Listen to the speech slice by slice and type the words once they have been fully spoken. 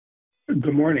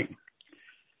Good morning.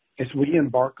 As we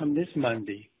embark on this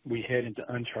Monday, we head into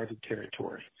uncharted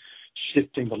territory,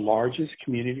 shifting the largest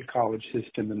community college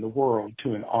system in the world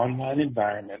to an online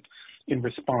environment in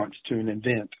response to an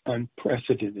event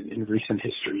unprecedented in recent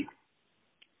history.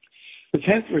 The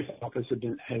Chancellor's Office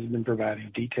has been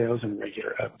providing details and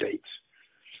regular updates.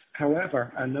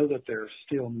 However, I know that there are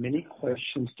still many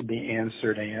questions to be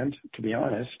answered and, to be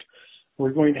honest,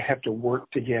 we're going to have to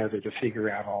work together to figure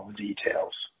out all the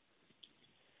details.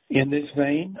 In this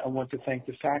vein, I want to thank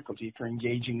the faculty for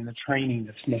engaging in the training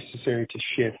that's necessary to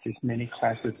shift as many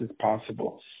classes as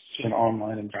possible to an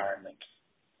online environment.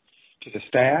 To the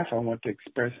staff, I want to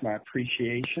express my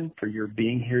appreciation for your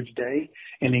being here today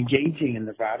and engaging in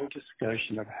the vital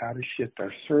discussion of how to shift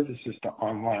our services to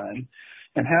online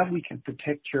and how we can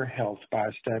protect your health by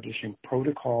establishing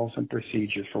protocols and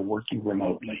procedures for working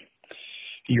remotely.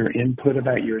 Your input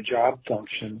about your job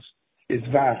functions is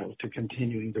vital to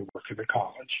continuing the work of the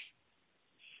college.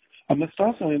 I must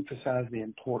also emphasize the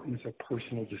importance of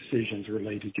personal decisions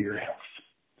related to your health.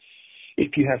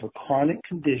 If you have a chronic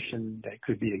condition that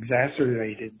could be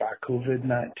exacerbated by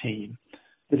COVID-19,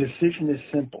 the decision is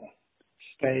simple: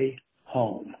 stay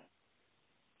home.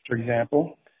 For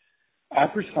example, I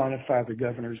personify the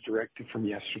governor's directive from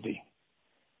yesterday.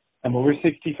 I'm over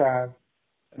 65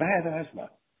 and I have asthma.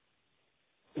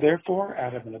 Therefore,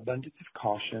 out of an abundance of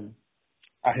caution,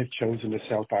 I have chosen to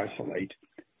self-isolate.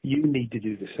 You need to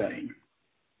do the same.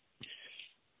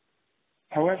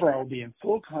 However, I will be in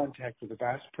full contact with the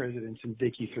Vice Presidents and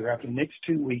Vicki throughout the next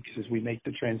 2 weeks as we make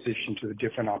the transition to a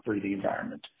different operating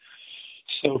environment.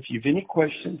 So if you have any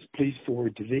questions, please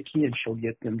forward to Vicki and she'll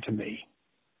get them to me.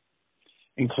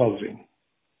 In closing,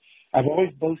 I've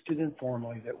always boasted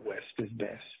informally that West is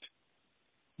best.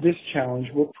 This challenge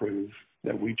will prove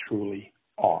that we truly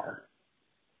are.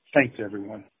 Thanks,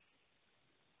 everyone.